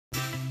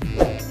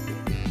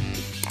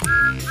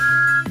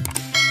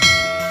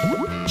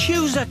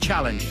Choose a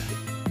challenger.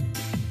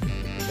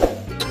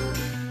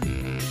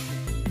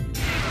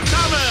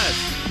 Thomas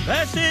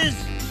versus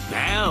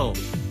Bell.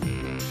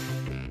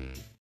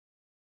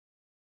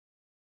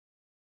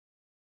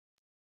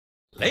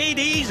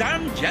 Ladies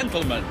and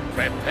gentlemen,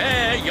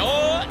 prepare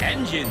your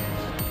engines.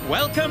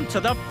 Welcome to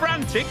the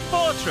Frantic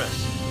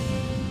Fortress.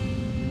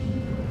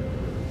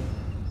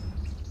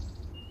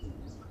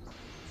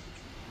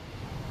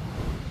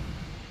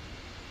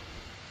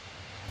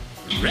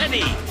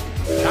 Ready?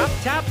 Tap,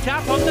 tap,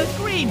 tap on the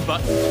green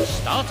button to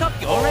start up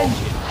your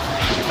engine.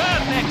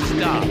 Perfect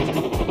start.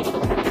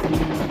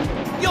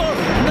 You're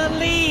in the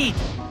lead.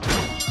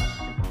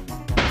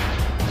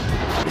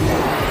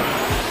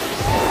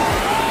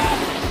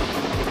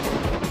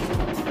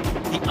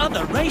 The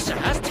other racer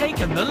has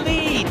taken the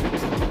lead.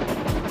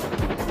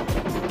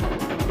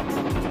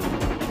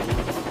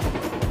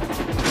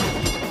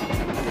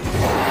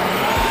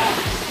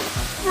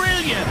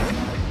 Brilliant!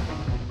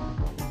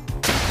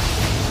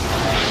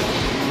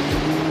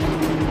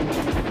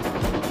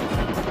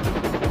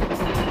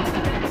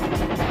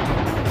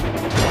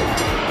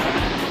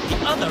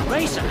 The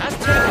racer has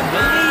taken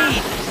the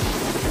lead.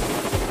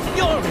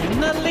 You're in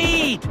the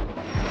lead.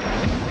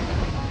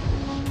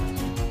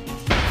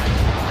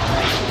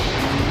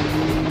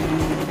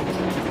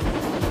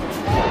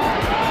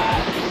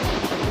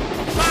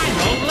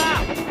 Final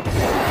lap.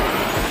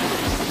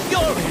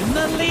 You're in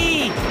the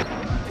lead.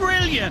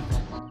 Brilliant.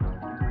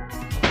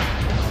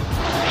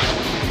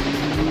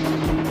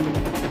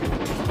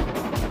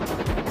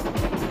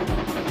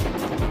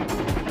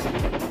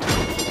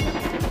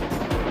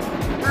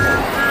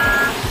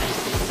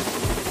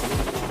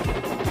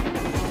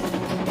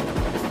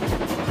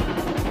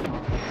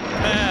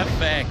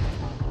 Perfect.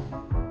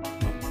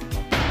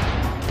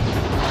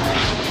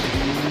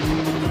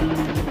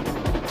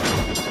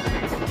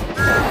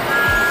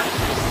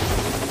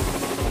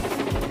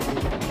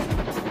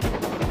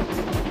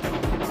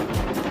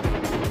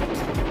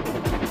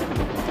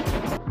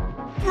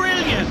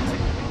 Brilliant.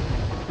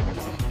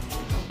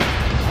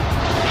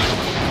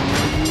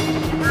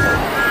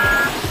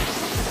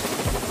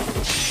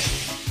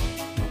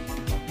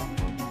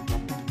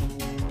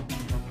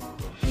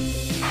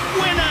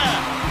 Winner!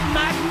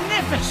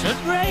 Magnificent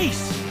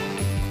race!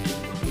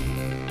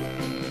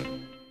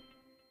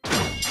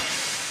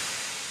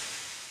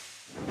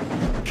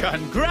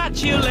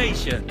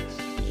 Congratulations!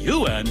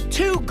 You earned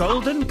 2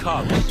 golden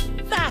cogs.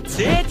 That's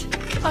it!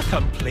 A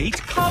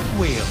complete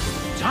cogwheel.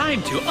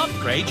 Time to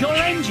upgrade your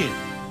engine.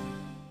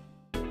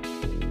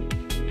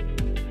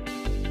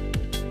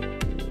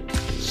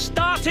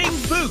 Starting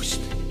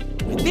boost.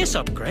 With this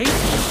upgrade,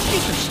 you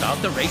can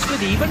start the race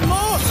with even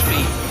more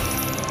speed.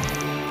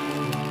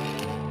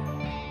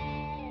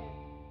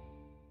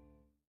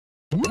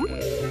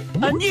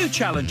 A new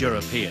challenger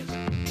appears.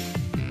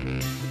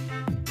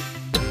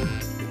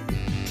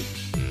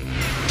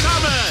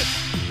 Thomas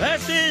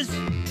versus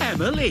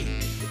Emily.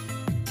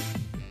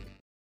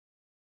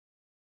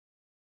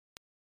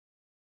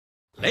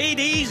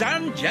 Ladies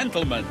and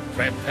gentlemen,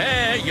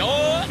 prepare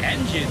your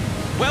engines.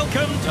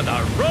 Welcome to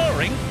the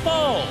Roaring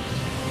Falls.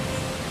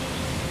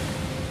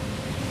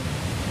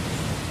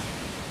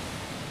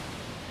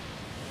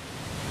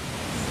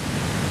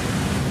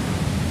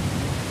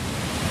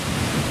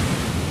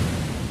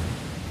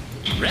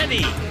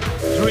 Ready?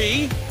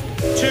 3,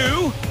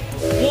 2,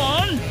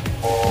 1,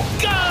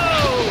 go!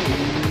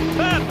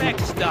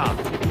 Perfect start.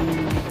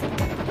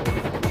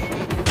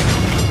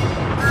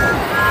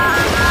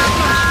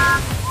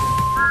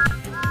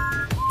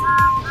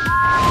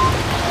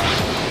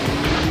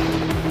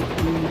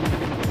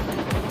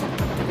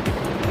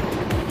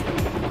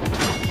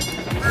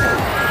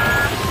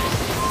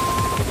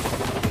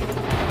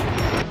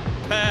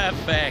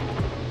 Perfect.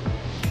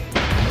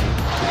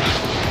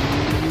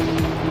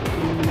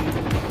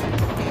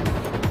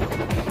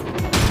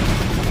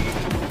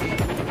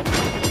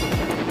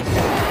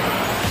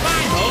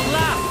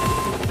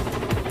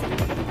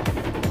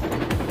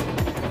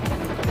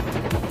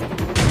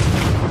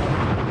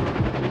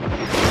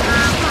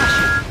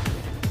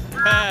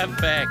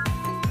 Perfect.